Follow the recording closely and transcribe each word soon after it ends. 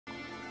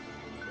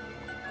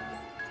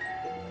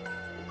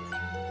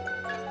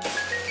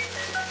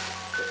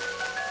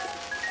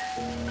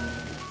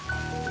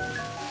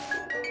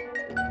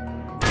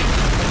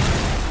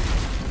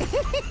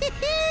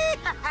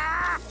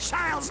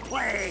Child's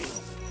play!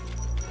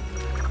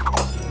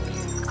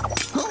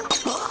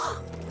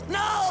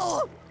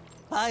 No!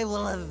 I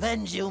will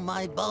avenge you,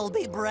 my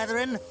bulby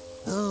brethren.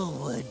 Who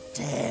would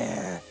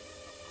dare?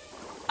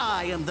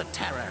 I am the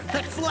terror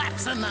that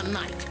flaps in the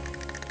night.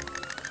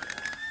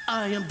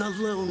 I am the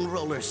lone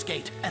roller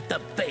skate at the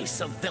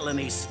base of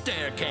villainy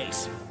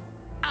staircase.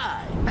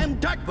 I am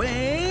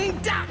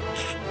Darkwing Duck.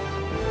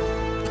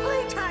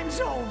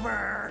 Playtime's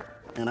over.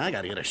 And I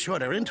gotta get a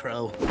shorter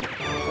intro.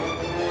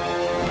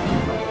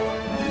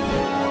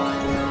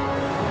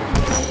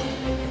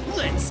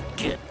 Let's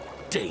get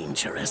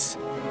dangerous.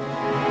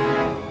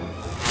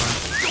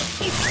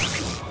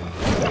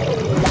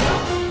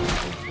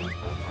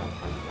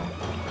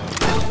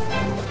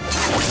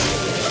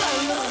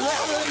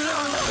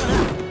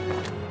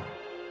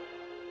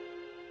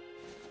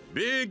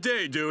 Big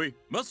day, Dewey.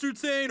 Mustard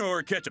stain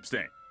or ketchup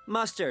stain?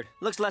 Mustard.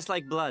 Looks less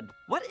like blood.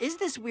 What is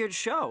this weird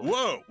show?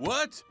 Whoa,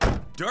 what?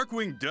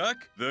 Darkwing Duck?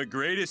 The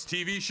greatest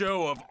TV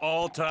show of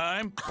all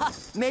time?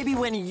 Maybe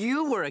when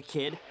you were a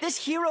kid. This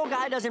hero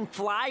guy doesn't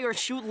fly or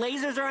shoot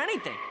lasers or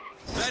anything.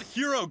 That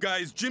hero guy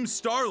is Jim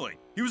Starlin.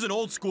 He was an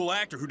old school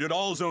actor who did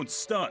all his own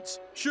stunts.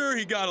 Sure,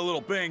 he got a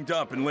little banged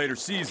up in later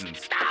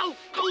seasons. Ow!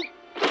 Oh,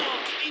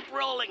 keep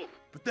rolling.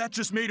 But that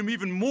just made him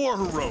even more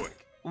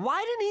heroic.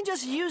 Why didn't he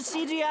just use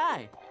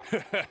CGI?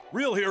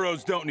 Real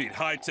heroes don't need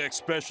high-tech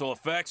special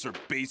effects or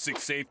basic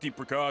safety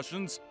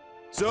precautions.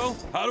 So,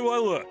 how do I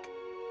look?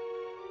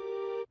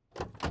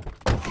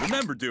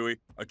 Remember, Dewey,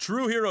 a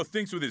true hero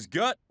thinks with his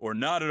gut or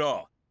not at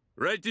all.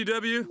 Right,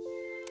 DW?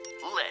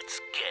 Let's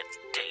get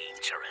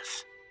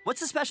dangerous.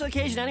 What's the special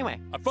occasion anyway?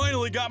 I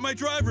finally got my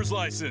driver's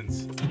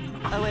license.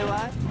 Oh, wait,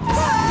 what?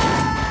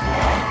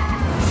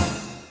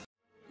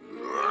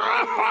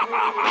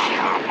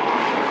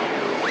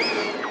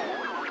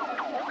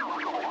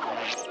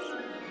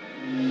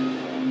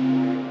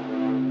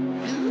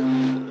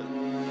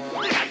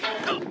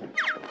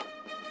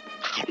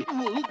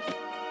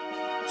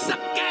 Suck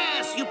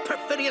gas, you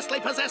perfidiously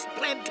possessed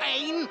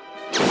plantain!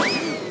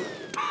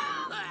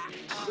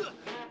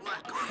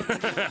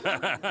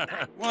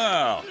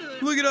 Wow,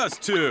 look at us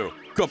two.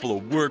 Couple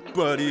of work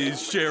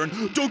buddies sharing.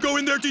 Don't go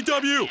in there,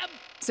 DW!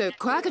 So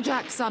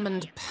Quackerjack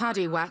summoned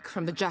Paddywhack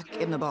from the Jack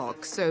in the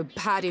Box, so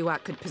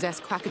Paddywhack could possess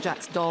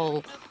Quackerjack's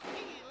doll,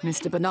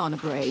 Mr. Banana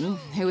Brain,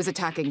 who was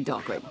attacking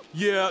Darkwing.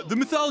 Yeah, the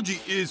mythology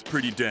is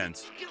pretty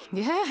dense.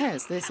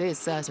 Yes, this is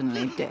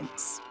certainly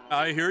dense.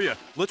 I hear ya.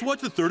 Let's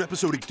watch the third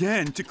episode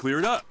again to clear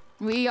it up.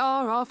 We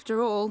are,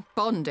 after all,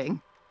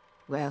 bonding.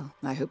 Well,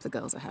 I hope the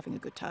girls are having a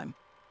good time.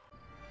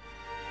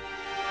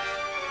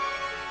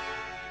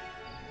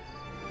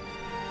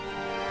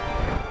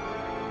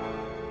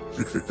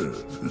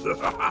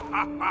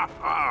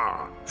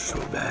 So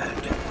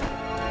bad.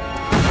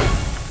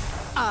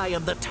 I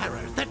am the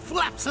terror that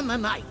flaps in the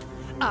night.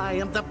 I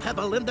am the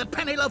pebble in the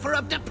penny loafer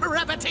of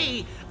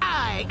depravity.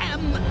 I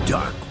am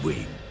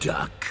Darkwing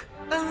Duck.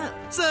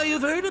 So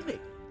you've heard of me.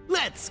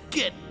 Let's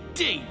get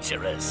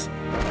dangerous.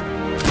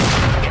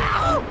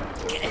 Ow!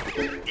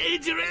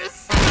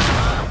 Dangerous.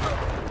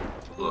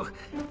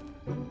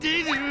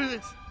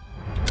 Dangerous.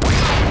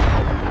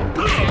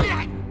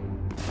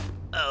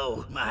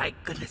 Oh, my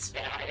goodness.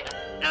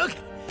 Okay,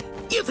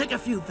 you think a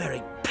few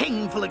very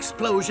painful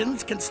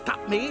explosions can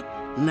stop me?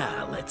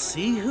 Now, let's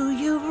see who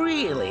you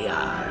really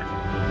are.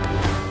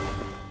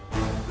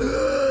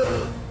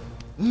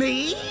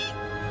 Me?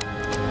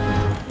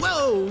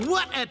 Whoa,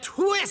 what a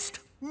twist!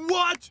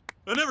 What?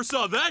 I never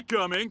saw that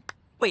coming.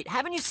 Wait,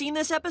 haven't you seen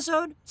this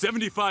episode?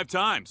 75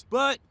 times,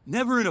 but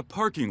never in a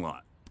parking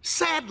lot.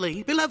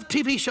 Sadly, beloved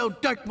TV show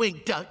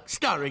Darkwing Duck,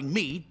 starring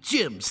me,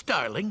 Jim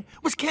Starling,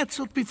 was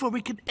canceled before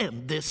we could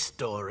end this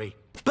story.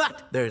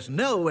 But there's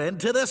no end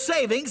to the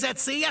savings at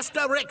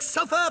Siesta Rick's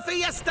Sofa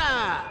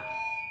Fiesta!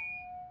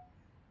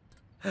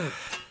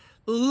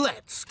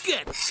 Let's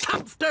get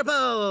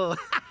comfortable!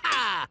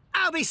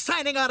 I'll be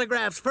signing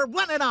autographs for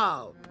one and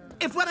all.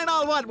 If one and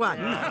all want one.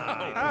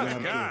 Oh,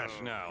 gosh,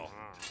 no.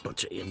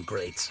 Bunch of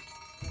ingrates.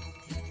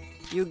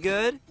 You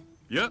good?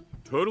 Yep,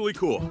 totally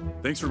cool.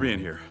 Thanks for being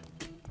here.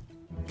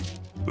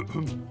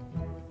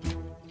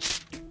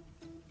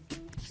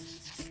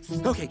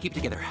 Okay, keep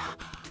together.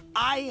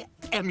 I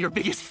am your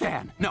biggest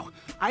fan. No,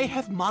 I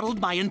have modeled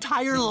my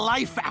entire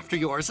life after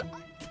yours.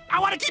 I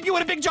want to keep you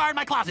in a big jar in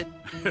my closet.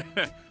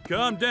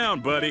 Calm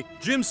down, buddy.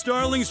 Jim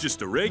Starling's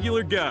just a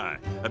regular guy.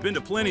 I've been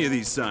to plenty of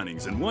these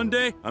signings, and one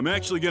day, I'm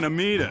actually gonna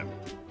meet him.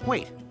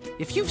 Wait,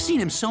 if you've seen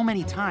him so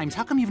many times,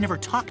 how come you've never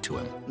talked to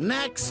him?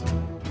 Next.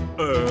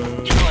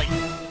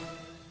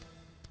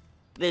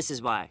 This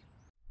is why.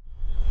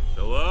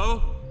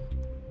 Hello?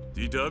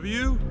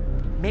 DW?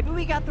 Maybe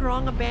we got the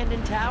wrong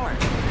abandoned tower.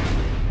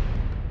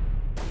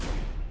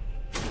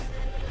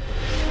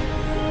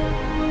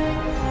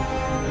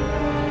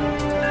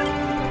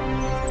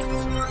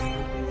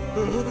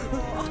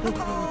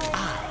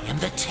 I am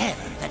the terror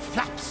that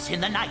flaps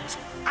in the night.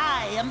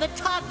 I am the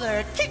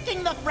toddler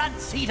kicking the front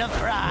seat of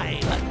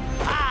crime.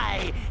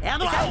 I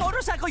am... Is that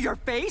motorcycle your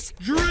face?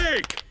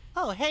 Drake!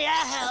 Oh, hey,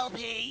 I'll help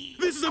you.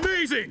 This is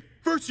amazing!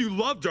 First you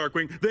loved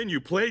Darkwing, then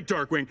you played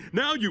Darkwing,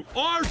 now you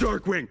are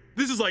Darkwing!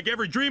 This is like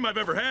every dream I've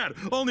ever had,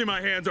 only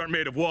my hands aren't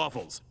made of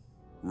waffles.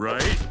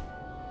 Right?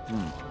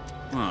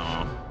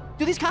 Aw.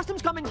 Do these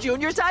costumes come in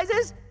junior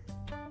sizes?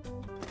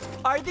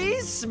 Are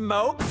these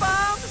smoke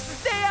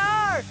bombs? They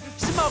are!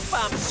 Smoke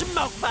bomb,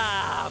 smoke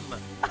bomb!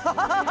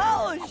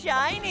 Oh,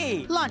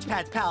 shiny!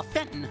 Launchpad's pal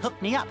Fenton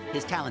hooked me up.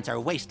 His talents are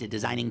wasted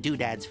designing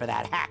doodads for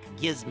that hack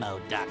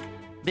Gizmo Duck.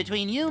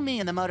 Between you, me,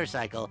 and the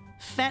motorcycle,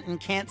 Fenton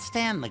can't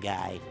stand the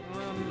guy.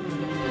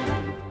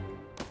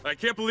 I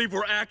can't believe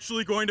we're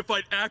actually going to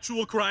fight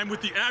actual crime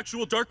with the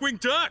actual Darkwing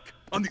Duck!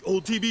 On the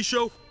old TV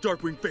show,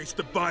 Darkwing faced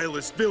the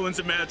vilest villains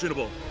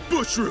imaginable.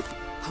 Bushroof,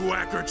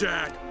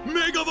 Quackerjack,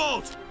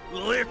 Megavolt,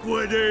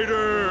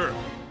 Liquidator!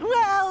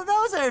 Well,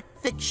 those are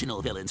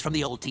fictional villains from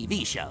the old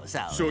TV show,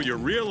 so... So your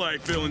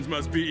real-life villains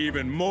must be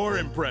even more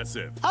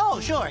impressive. Oh,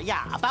 sure,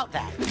 yeah, about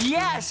that.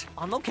 Yes!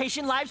 On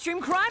location live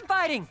stream crime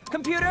fighting!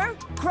 Computer,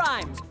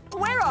 crimes.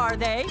 Where are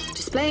they?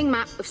 Displaying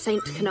map of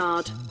Saint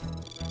Canard.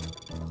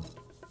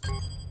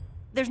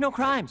 There's no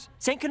crimes.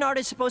 St. Canard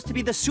is supposed to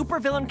be the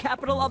supervillain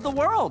capital of the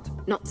world.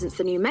 Not since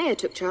the new mayor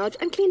took charge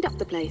and cleaned up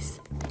the place.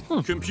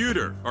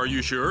 Computer, are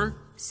you sure?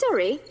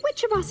 Sorry,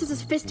 which of us has a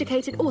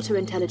sophisticated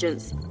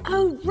auto-intelligence?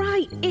 Oh,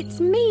 right, it's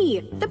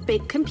me, the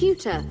big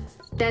computer.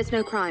 There's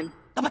no crime.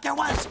 But there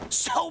was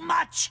so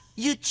much!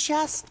 You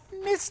just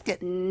missed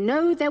it.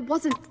 No, there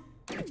wasn't.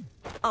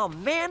 Oh,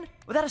 man.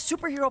 Without a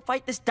superhero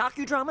fight, this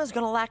docudrama is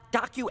gonna lack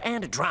docu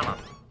and drama.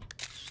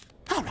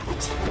 All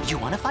right, you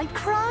want to fight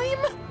crime?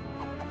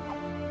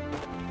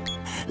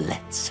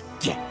 Let's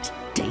get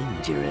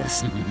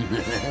dangerous.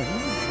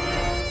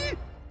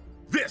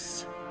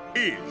 This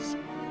is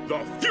the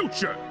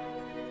future.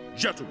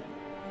 Gentlemen,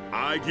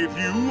 I give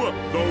you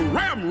the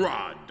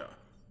Ramrod.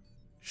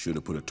 Should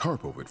have put a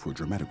tarp over it for a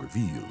dramatic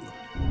reveal.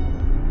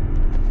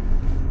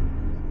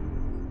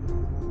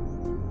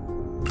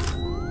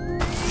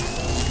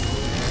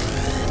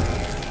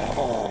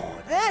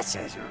 Oh, this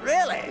is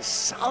really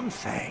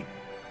something.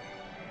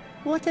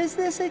 What is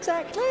this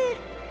exactly?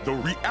 The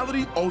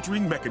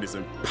reality-altering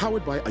mechanism,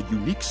 powered by a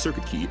unique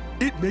circuit key,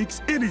 it makes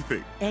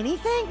anything.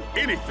 Anything?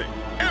 Anything,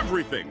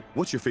 everything.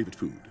 What's your favorite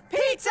food?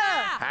 Pizza!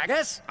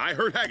 Haggis? I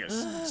heard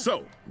haggis.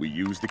 So, we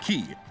use the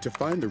key to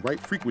find the right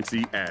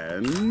frequency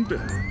and...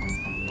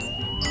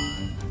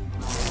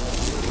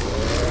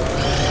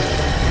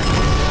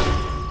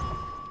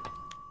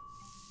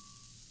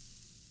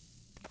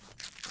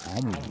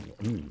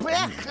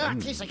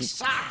 Tastes like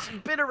socks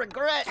and bitter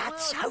regret.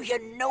 That's how you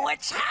know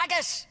it's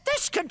haggis.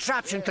 This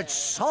contraption could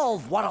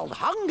solve world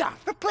hunger.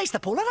 Replace the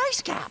polar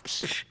ice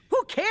caps.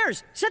 Who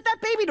cares? Set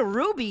that baby to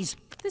rubies.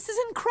 This is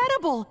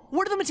incredible.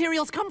 Where do the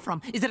materials come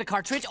from? Is it a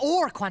cartridge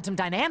or quantum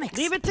dynamics?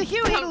 Leave it to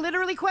Huey to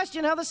literally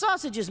question how the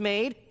sausage is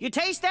made. You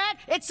taste that?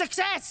 It's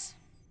success!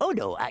 Oh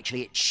no,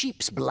 actually, it's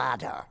sheep's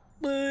bladder.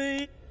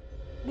 Boy.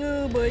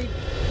 Oh boy.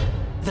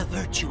 The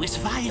virtuous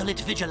violet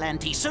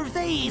vigilante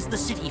surveys the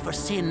city for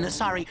sin.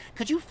 Sorry,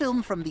 could you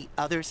film from the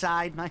other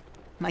side?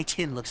 My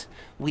chin looks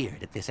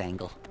weird at this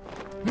angle.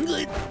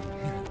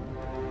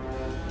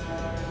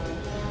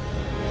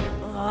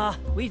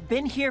 We've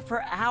been here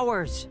for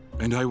hours.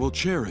 And I will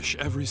cherish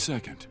every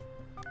second.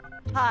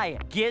 Hi,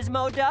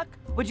 Gizmo Duck.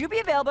 Would you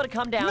be available to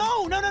come down?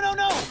 No!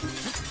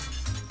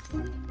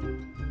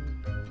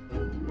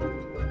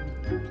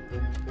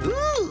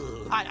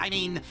 Ooh, I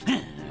mean,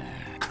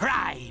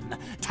 crime.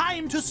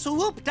 Time to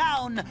swoop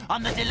down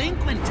on the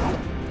delinquent.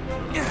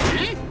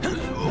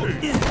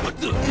 What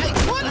the? Hey,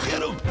 what? Look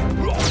at him!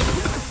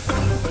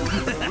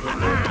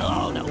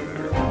 Oh, no.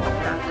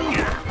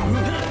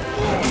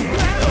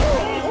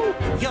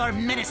 Your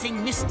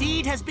menacing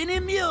misdeed has been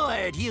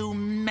immured, you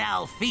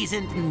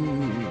malfeasant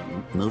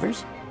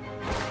movers.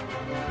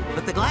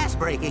 But the glass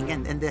breaking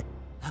and the...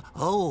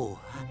 Oh,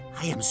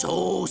 I am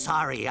so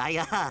sorry.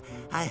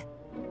 I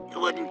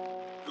wouldn't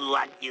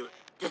want you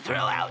to throw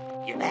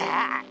out your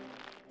hat.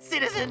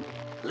 Citizen,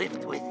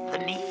 lift with the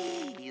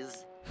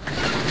knees.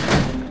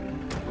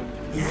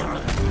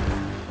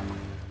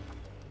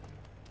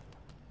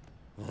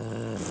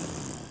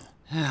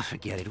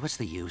 Forget it. What's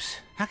the use?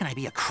 How can I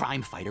be a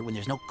crime fighter when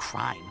there's no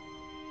crime?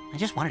 I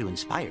just wanted to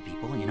inspire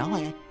people, you know?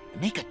 I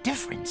make a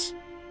difference.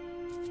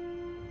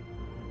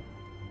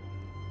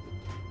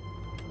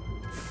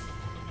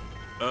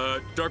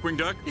 Darkwing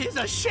Duck? He's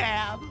a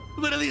sham,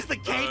 but at least the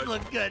cape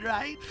looked good,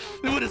 right?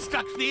 It would have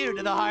struck fear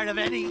to the heart of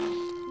any...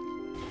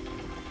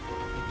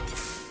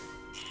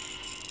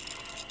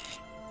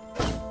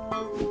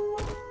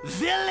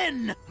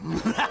 Villain!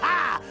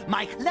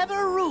 My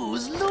clever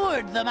ruse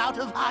lured them out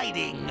of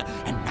hiding,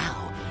 and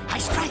now I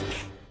strike.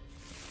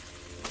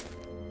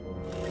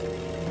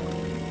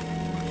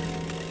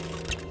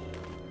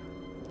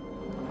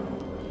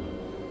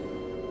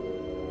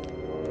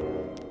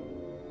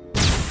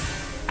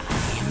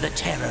 I am the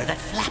terror that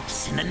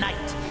flaps in the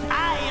night.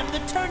 I am the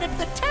turnip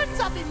that turns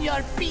up in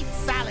your beet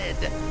salad.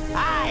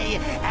 I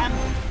am...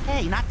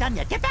 Hey, not done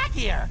yet. Get back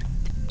here!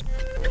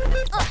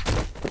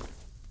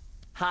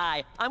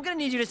 Hi, I'm gonna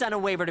need you to sign a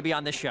waiver to be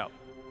on this show.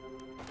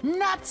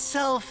 Not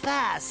so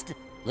fast.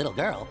 Little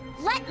girl?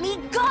 Let me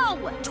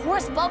go!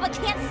 Taurus Bulba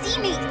can't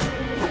see me!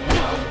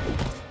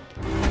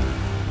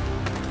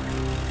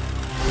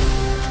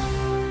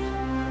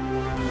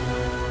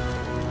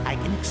 I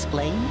can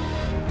explain.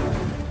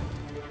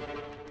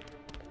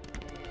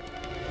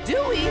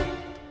 Dewey?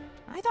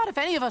 I thought if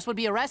any of us would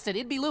be arrested,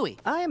 it'd be Louie.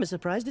 I am as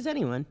surprised as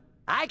anyone.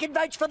 I can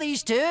vouch for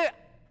these two.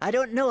 I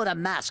don't know the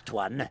masked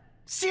one.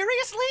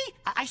 Seriously?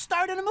 I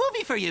starred in a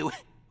movie for you.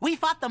 We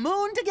fought the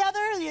moon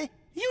together.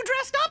 You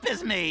dressed up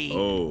as me.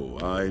 Oh,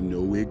 I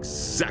know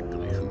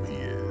exactly who he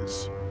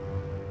is.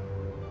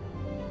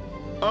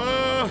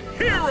 A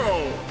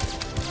hero!